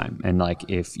windshield time. And like,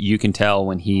 if you can tell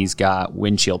when he's got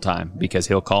windshield time, because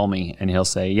he'll call me and he'll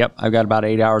say, yep, I've got about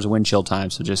 8 hours of windshield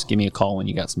time. So just give me a call when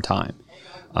you got some time.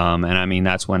 And I mean,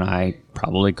 that's when I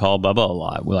probably call Bubba a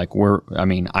lot.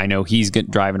 I know he's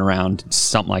driving around,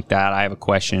 something like that. I have a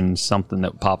question, something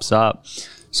that pops up.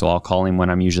 So I'll call him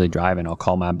when I'm usually driving. I'll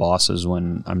call my bosses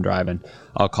when I'm driving.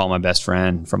 I'll call my best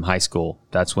friend from high school.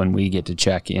 That's when we get to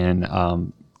check in,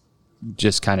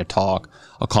 just kind of talk.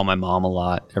 I'll call my mom a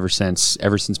lot. Ever since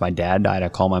my dad died, I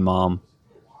call my mom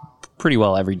pretty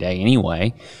well every day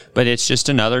anyway. But it's just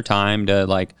another time to,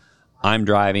 like, I'm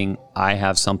driving, I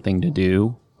have something to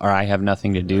do, or I have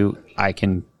nothing to do. I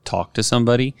can talk to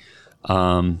somebody.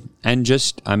 And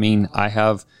just, I mean,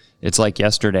 it's like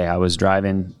yesterday I was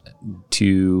driving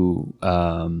to,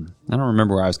 I don't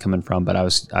remember where I was coming from, but I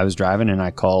was driving and I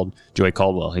called Joey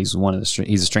Caldwell. He's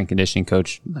he's a strength conditioning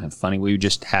coach. Funny, we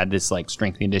just had this like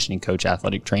strength conditioning coach,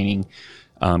 athletic training,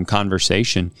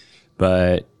 conversation,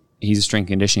 but he's a strength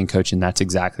conditioning coach. And that's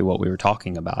exactly what we were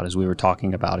talking about, is we were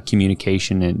talking about a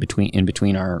communication in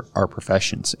between our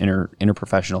professions,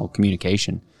 interprofessional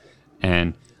communication.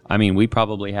 And I mean, we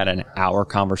probably had an hour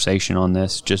conversation on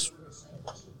this just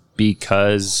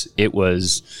because it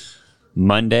was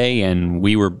Monday and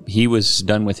he was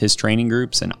done with his training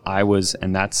groups and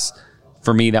and that's,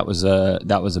 for me, that was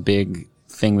a big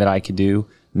thing that I could do.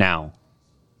 Now,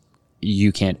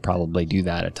 you can't probably do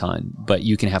that a ton, but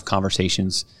you can have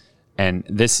conversations, and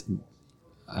this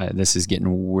is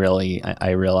getting really,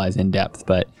 I realize, in depth,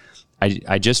 but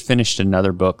I just finished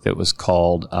another book that was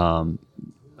called,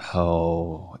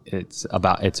 it's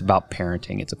about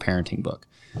parenting. It's a parenting book.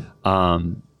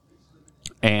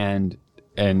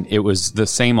 And it was the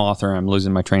same author. I'm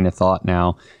losing my train of thought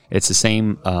now. It's the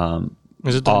same.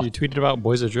 Is it the one you tweeted about,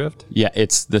 Boys Adrift? Yeah,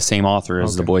 it's the same author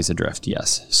as The Boys Adrift.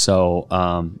 Yes. So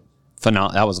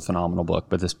that was a phenomenal book.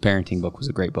 But this parenting book was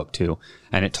a great book too,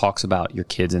 and it talks about your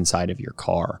kids inside of your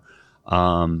car.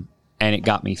 And it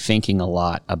got me thinking a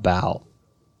lot about.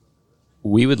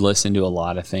 We would listen to a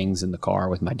lot of things in the car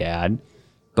with my dad,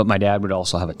 but my dad would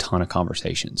also have a ton of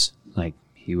conversations. Like,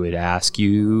 he would ask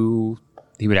you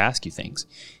things.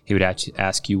 He would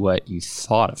ask you what you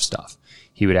thought of stuff.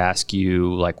 He would ask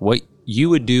you like what you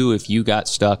would do if you got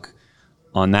stuck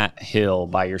on that hill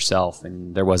by yourself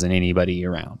and there wasn't anybody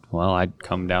around. Well, I'd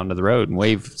come down to the road and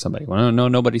wave at somebody. Well, no,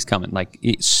 nobody's coming. Like,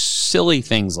 silly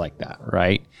things like that,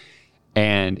 right?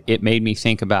 And it made me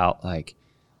think about like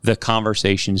the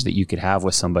conversations that you could have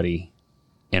with somebody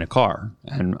in a car.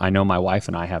 And I know my wife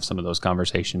and I have some of those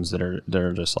conversations that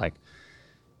are just like,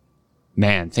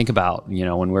 man, think about,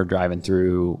 when we're driving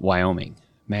through Wyoming,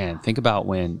 man, think about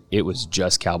when it was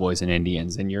just cowboys and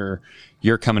Indians and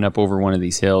you're coming up over one of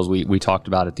these hills. We talked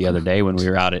about it the other day when we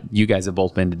were out you guys have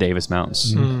both been to Davis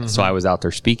Mountains. Mm-hmm. So I was out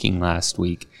there speaking last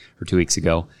week or 2 weeks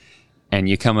ago, and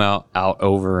you come out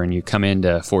over and you come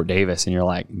into Fort Davis and you're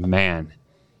like, man,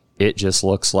 it just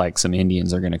looks like some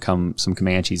Indians are going to come, some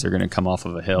Comanches are going to come off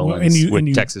of a hill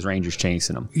with Texas Rangers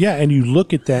chasing them. Yeah, and you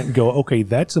look at that and go, okay,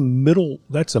 that's a middle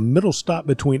stop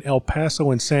between El Paso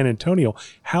and San Antonio.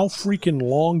 How freaking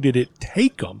long did it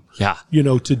take them? Yeah,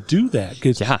 to do that?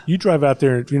 Because you drive out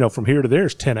there, from here to there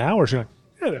is 10 hours. You're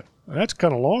like, yeah, that's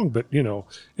kind of long, but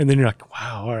and then you're like,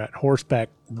 wow, all right, horseback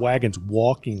wagons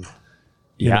walking.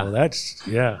 Yeah. That's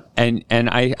And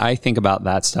I think about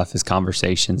that stuff as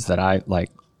conversations that I like.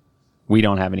 We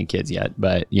don't have any kids yet,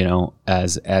 but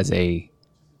as a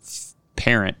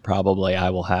parent, probably I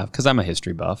will have, because I'm a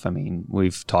history buff. I mean,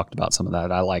 we've talked about some of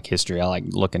that. I like history. I like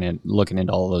looking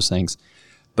into all of those things.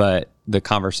 But the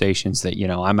conversations that,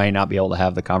 I may not be able to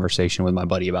have the conversation with my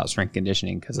buddy about strength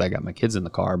conditioning because I got my kids in the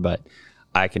car, but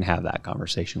I can have that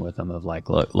conversation with them of like,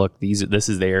 look, this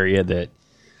is the area that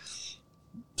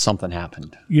something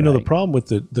happened. The problem with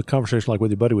the conversation like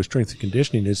with your buddy with strength and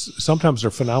conditioning is sometimes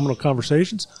they're phenomenal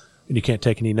conversations and you can't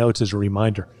take any notes as a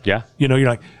reminder. Yeah. You're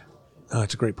like, oh,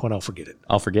 it's a great point. I'll forget it.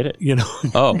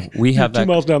 Oh, we have that 2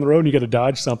 miles down the road and you got to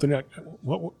dodge something. Like,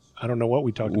 what? I don't know what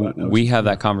we talked about. We have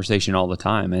that conversation all the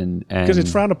time, and because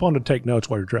it's frowned upon to take notes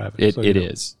while you're driving. It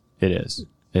is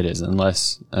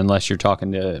unless you're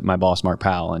talking to my boss Mark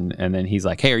Powell, and then he's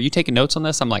like, "Hey, are you taking notes on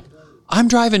this?" I'm like, "I'm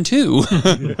driving too."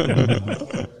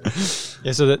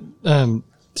 Yeah. So that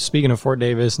speaking of Fort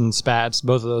Davis and Spats,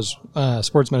 both of those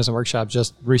sports medicine workshops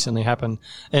just recently happened,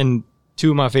 and two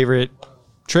of my favorite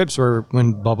trips were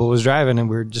when Bubba was driving and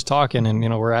we were just talking and,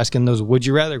 we're asking those would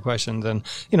you rather questions and,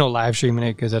 live streaming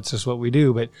it because that's just what we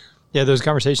do. But yeah, those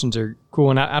conversations are cool.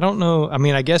 And I don't know. I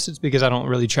mean, I guess it's because I don't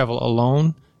really travel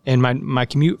alone. And my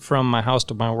commute from my house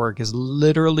to my work is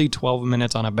literally 12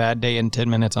 minutes on a bad day and 10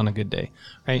 minutes on a good day.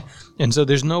 Right. And so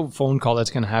there's no phone call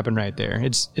that's going to happen right there.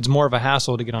 It's more of a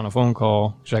hassle to get on a phone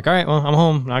call. She's like, all right, well, I'm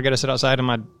home. Now I got to sit outside in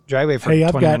my driveway for 20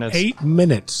 minutes. I've got 8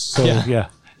 minutes. So yeah.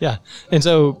 Yeah. And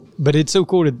so, but it's so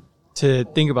cool to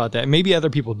think about that. Maybe other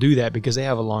people do that because they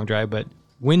have a long drive, but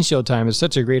windshield time is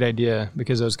such a great idea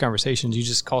because those conversations, you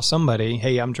just call somebody,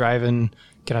 hey, I'm driving.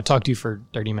 Can I talk to you for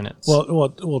 30 minutes?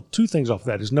 Well, two things off of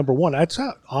that is number one, that's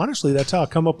how I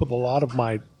come up with a lot of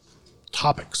my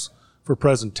topics for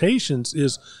presentations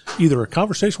is either a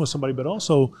conversation with somebody, but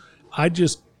also I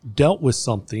just dealt with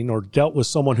something or dealt with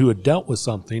someone who had dealt with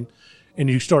something.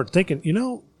 And you start thinking,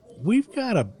 we've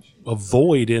got a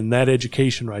void in that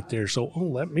education right there. So,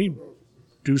 let me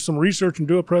do some research and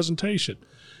do a presentation.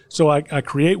 So I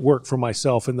create work for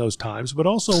myself in those times, but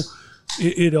also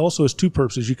it also has two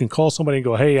purposes. You can call somebody and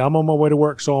go, hey, I'm on my way to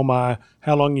work. So am I.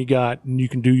 How long you got? And you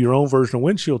can do your own version of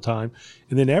windshield time.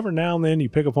 And then every now and then you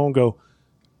pick up phone and go,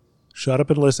 shut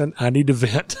up and listen. I need to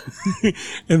vent.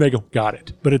 And they go, got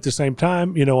it. But at the same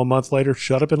time, a month later,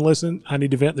 shut up and listen. I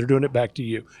need to vent. They're doing it back to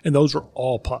you. And those are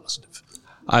all positive.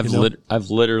 I've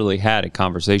literally had a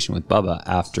conversation with Bubba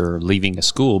after leaving a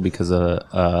school because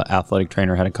a athletic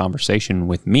trainer had a conversation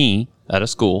with me at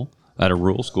a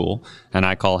rural school, and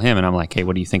I call him and I'm like, hey,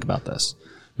 what do you think about this?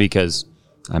 Because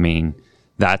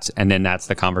that's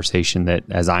the conversation that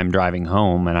as I'm driving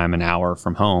home and I'm an hour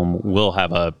from home, we'll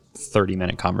have a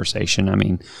 30-minute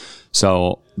conversation.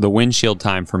 So the windshield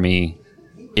time for me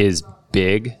is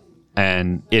big.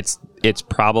 And it's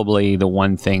probably the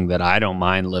one thing that I don't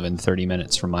mind living 30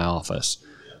 minutes from my office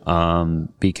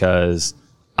because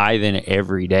I then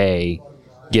every day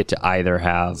get to either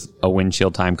have a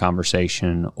windshield time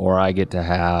conversation or I get to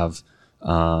have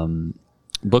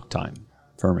book time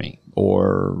for me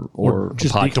or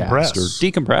just a podcast or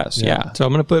decompress. Yeah. So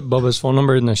I'm going to put Bubba's phone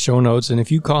number in the show notes. And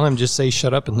if you call him, just say,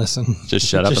 shut up and listen. Just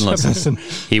shut up and listen.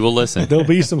 He will listen. There'll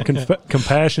be some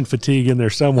compassion fatigue in there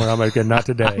somewhere. I'm like, not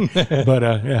today, but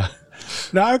yeah.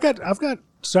 Now I've got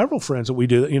several friends that we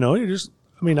do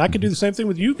that, I could do the same thing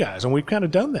with you guys and we've kind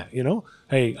of done that,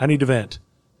 hey, I need to vent.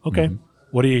 Okay. Mm-hmm.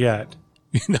 What do you got?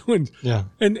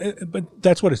 But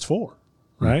that's what it's for.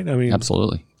 Right.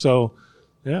 Absolutely. So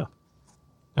yeah.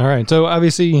 All right. So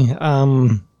obviously,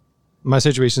 my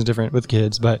situation is different with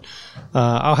kids, but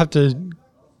I'll have to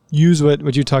use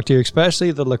what you talked to,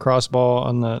 especially the lacrosse ball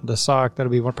on the sock. That'll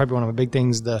be probably one of my big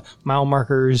things. The mile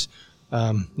markers,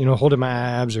 holding my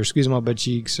abs or squeezing my butt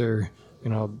cheeks or,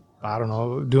 I don't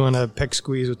know, doing a pec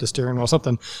squeeze with the steering wheel,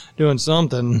 doing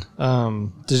something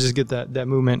to just get that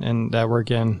movement and that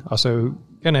work in. Also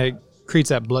kind of creates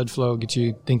that blood flow, get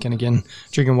you thinking again,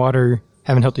 drinking water,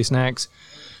 having healthy snacks.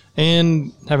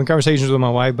 And having conversations with my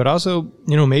wife, but also,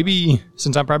 maybe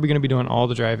since I'm probably going to be doing all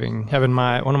the driving, having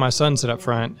one of my sons sit up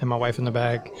front and my wife in the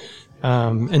back,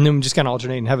 and then just kind of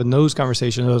alternating, having those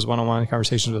conversations, those one-on-one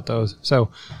conversations with those.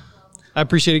 So I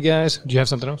appreciate it, guys. Do you have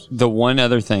something else? The one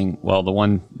other thing,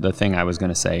 the thing I was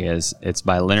going to say is it's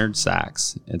by Leonard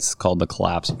Sachs. It's called The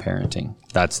Collapse of Parenting.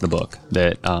 That's the book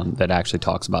that actually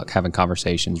talks about having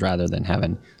conversations rather than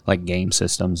having like game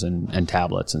systems and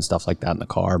tablets and stuff like that in the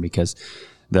car because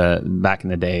back in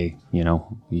the day,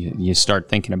 you start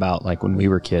thinking about like when we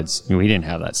were kids, we didn't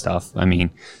have that stuff.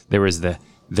 There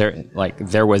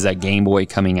was a Game Boy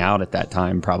coming out at that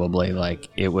time, probably like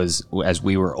it was as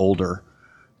we were older,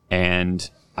 and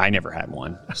I never had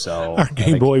one. So Our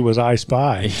Game Boy was I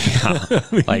Spy.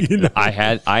 like I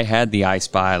had the I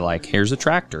Spy, like here's a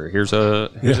tractor, here's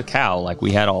a cow, like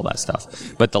we had all that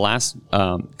stuff. But the last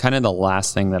kind of the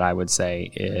last thing that I would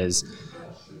say is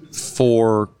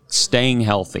for staying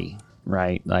healthy,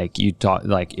 right? Like you talk,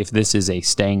 like if this is a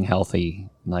staying healthy,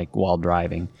 like while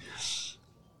driving,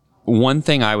 one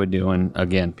thing I would do, and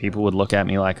again, people would look at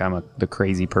me like I'm the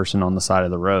crazy person on the side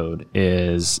of the road,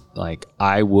 is like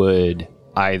I would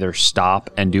either stop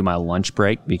and do my lunch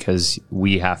break, because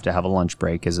we have to have a lunch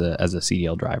break as a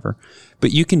CDL driver.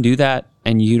 But you can do that,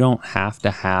 and you don't have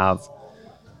to have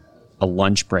a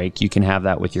lunch break. You can have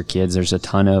that with your kids. There's a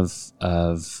ton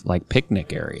of like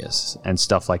picnic areas and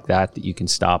stuff like that you can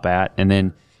stop at, and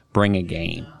then bring a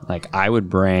game. Like I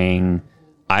would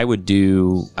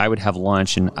have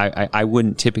lunch, and I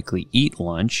wouldn't typically eat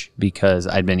lunch because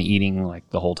I'd been eating like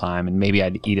the whole time, and maybe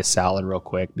I'd eat a salad real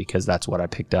quick because that's what I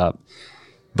picked up.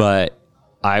 But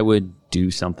I would do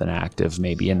something active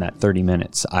maybe in that 30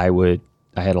 minutes. I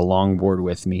had a longboard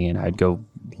with me, and I'd go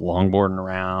longboarding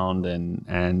around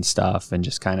and stuff, and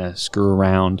just kind of screw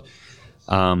around.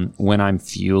 When I'm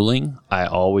fueling, I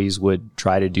always would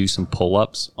try to do some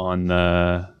pull-ups on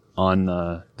the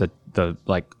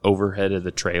like overhead of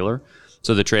the trailer.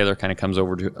 So the trailer kind of comes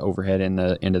overhead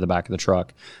into the back of the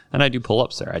truck, and I do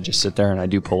pull-ups there. I just sit there and I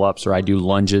do pull-ups, or I do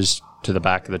lunges to the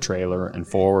back of the trailer and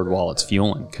forward while it's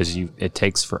fueling, because it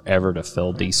takes forever to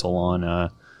fill diesel on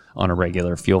a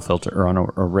regular fuel filter, or on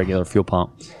a regular fuel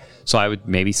pump. So I would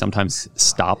maybe sometimes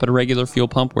stop at a regular fuel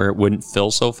pump where it wouldn't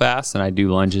fill so fast, and I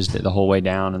do lunges the whole way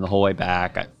down and the whole way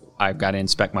back. I've got to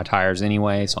inspect my tires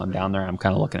anyway, so I'm down there. I'm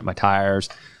kind of looking at my tires.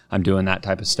 I'm doing that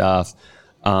type of stuff.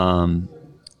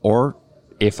 Or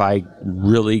if I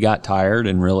really got tired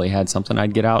and really had something,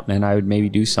 I'd get out and I would maybe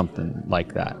do something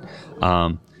like that.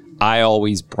 I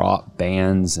always brought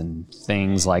bands and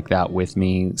things like that with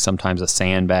me, sometimes a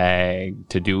sandbag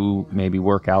to do maybe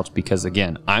workouts, because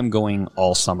again, I'm going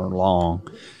all summer long.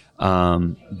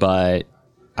 But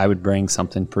I would bring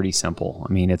something pretty simple.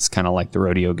 I mean, it's kind of like the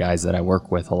rodeo guys that I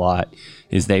work with a lot,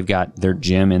 is they've got their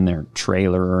gym in their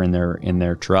trailer or in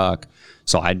their truck.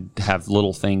 So I'd have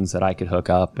little things that I could hook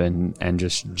up and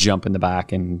just jump in the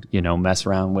back and, mess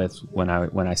around with when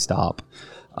I stop.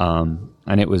 And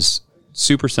it was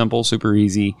super simple, super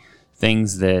easy,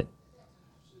 things that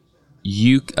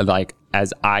you like,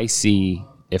 as I see,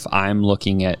 if I'm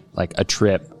looking at like a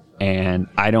trip and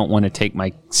I don't want to take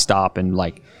my stop and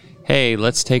like, hey,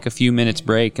 let's take a few minutes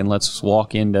break and let's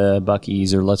walk into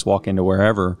Buc-ee's or let's walk into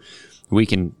wherever. We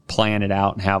can plan it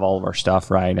out and have all of our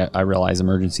stuff right. I realize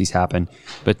emergencies happen,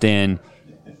 but then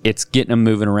it's getting them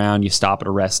moving around. You stop at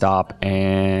a rest stop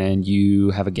and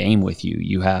you have a game with you.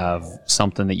 You have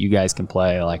something that you guys can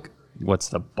play, like what's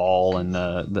the ball and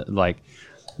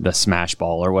the smash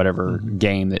ball or whatever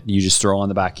game that you just throw on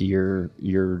the back of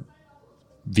your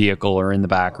vehicle or in the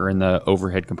back or in the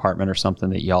overhead compartment or something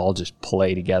that y'all just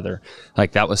play together.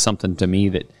 Like that was something to me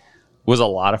that was a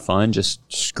lot of fun, just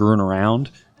screwing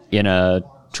around in a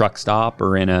truck stop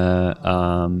or in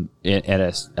at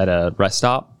a rest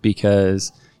stop,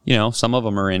 because some of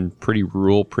them are in pretty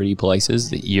rural, pretty places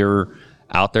that you're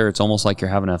out there. It's almost like you're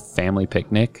having a family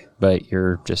picnic, but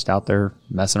you're just out there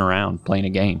messing around, playing a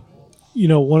game.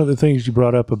 One of the things you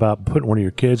brought up about putting one of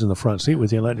your kids in the front seat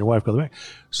with you and letting your wife go to the back,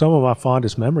 some of my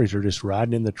fondest memories are just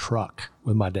riding in the truck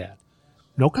with my dad.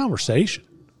 No conversation.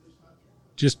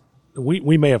 Just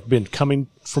we may have been coming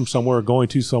from somewhere, going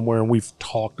to somewhere, and we've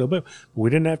talked a bit. We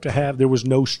didn't have to there was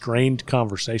no strained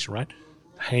conversation, right?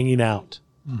 Hanging out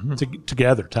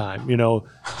together time,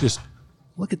 just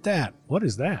look at that. What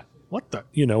is that? What the,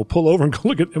 pull over and go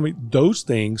look at, those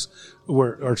things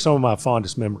are some of my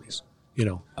fondest memories,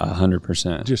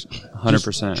 100%. Just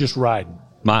 100%. Just riding.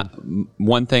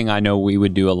 One thing I know we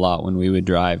would do a lot when we would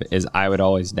drive is I would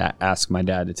always ask my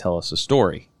dad to tell us a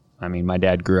story. I mean, my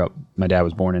dad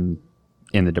was born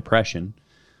in the Depression.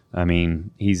 I mean,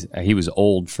 he was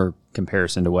old for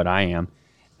comparison to what I am.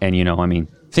 And,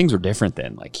 things were different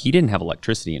then. Like, he didn't have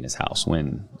electricity in his house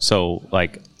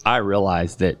I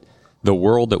realized that the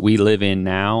world that we live in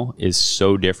now is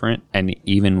so different. And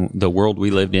even the world we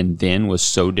lived in then was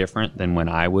so different than when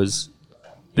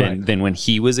than when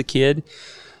he was a kid.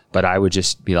 But I would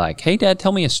just be like, hey, Dad,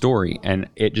 tell me a story. And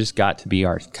it just got to be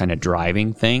our kind of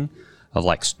driving thing of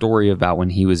like story about when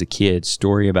he was a kid,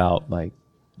 story about like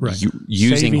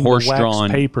using saving horse-drawn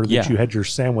paper that you had your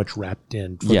sandwich wrapped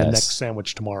in for the next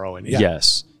sandwich tomorrow. And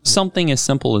yes, something as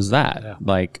simple as that,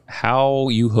 like how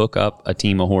you hook up a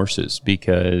team of horses,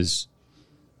 because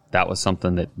that was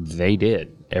something that they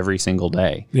did every single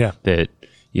day. Yeah, that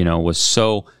was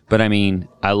so. But I mean,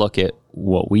 I look at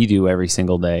what we do every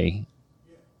single day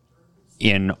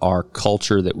in our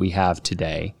culture that we have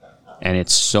today. And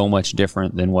it's so much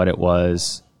different than what it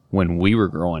was when we were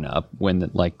growing up,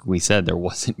 when, like we said, there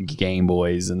wasn't Game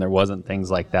Boys and there wasn't things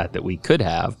like that we could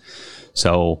have.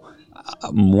 So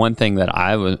one thing that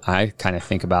I kind of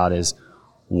think about is,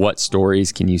 what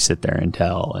stories can you sit there and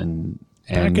tell and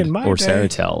Sarah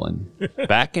tell? And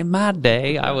back in my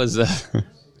day, I was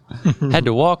had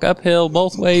to walk uphill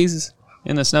both ways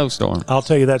in the snowstorm. I'll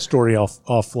tell you that story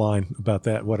offline about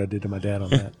that, what I did to my dad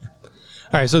on that.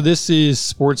 All right, so this is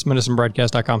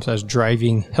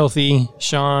sportsmedicinebroadcast.com/driving healthy.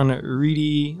 Sean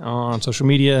Reedy on social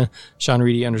media, Sean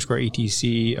Reedy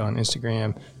 _ATC on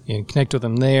Instagram. You can connect with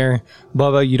him there.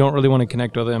 Bubba, you don't really want to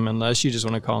connect with him unless you just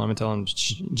want to call him and tell him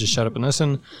just shut up and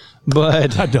listen.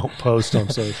 But I don't post on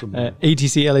social media.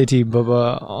 ATCLAT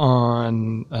Bubba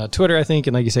on Twitter, I think.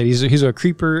 And like you said, he's a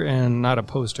creeper and not a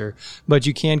poster. But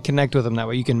you can connect with him that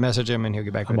way. You can message him and he'll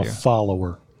get back with you. I'm a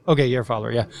follower. Okay, you're a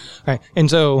follower, yeah. All right, and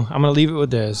so I'm going to leave it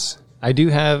with this. I do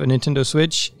have a Nintendo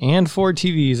Switch and 4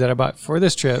 TVs that I bought for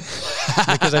this trip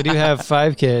because I do have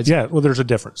 5 kids. Yeah, well, there's a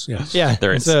difference, yes. Yeah,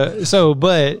 there is.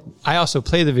 But I also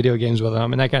play the video games with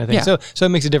them and that kind of thing. Yeah. So it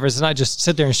makes a difference. It's not just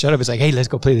sit there and shut up. It's like, hey, let's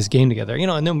go play this game together.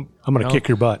 And then I'm going to kick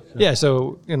your butt. Yeah,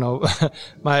 so,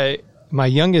 my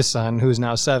youngest son, who is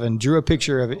now 7, drew a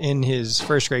picture of in his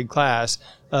first grade class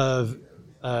of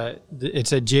it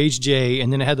said JJ,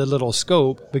 and then it had the little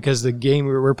scope because the game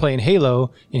we were playing Halo,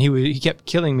 and he kept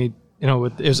killing me. It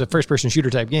was a first-person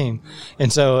shooter type game,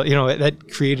 and so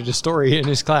that created a story in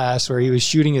his class where he was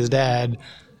shooting his dad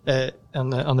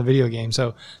on the video game.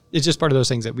 So it's just part of those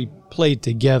things that we played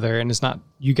together, and it's not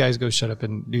you guys go shut up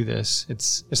and do this.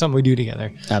 It's something we do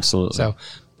together. Absolutely. So, all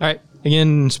right.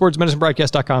 Again,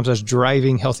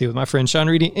 sportsmedicinebroadcast.com/driving healthy with my friend Sean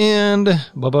Reedy and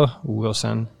Bubba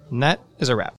Wilson. And that is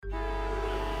a wrap.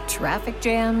 Traffic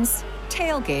jams,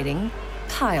 tailgating,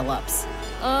 pileups.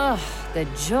 Ugh, the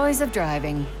joys of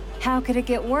driving. How could it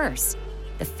get worse?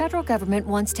 The federal government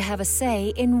wants to have a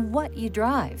say in what you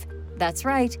drive. That's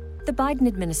right. The Biden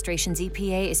administration's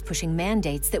EPA is pushing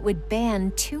mandates that would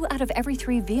ban 2 out of every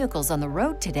 3 vehicles on the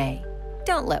road today.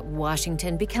 Don't let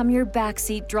Washington become your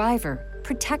backseat driver.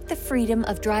 Protect the freedom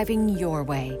of driving your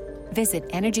way. Visit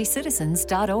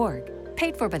EnergyCitizens.org.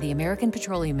 Paid for by the American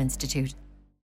Petroleum Institute.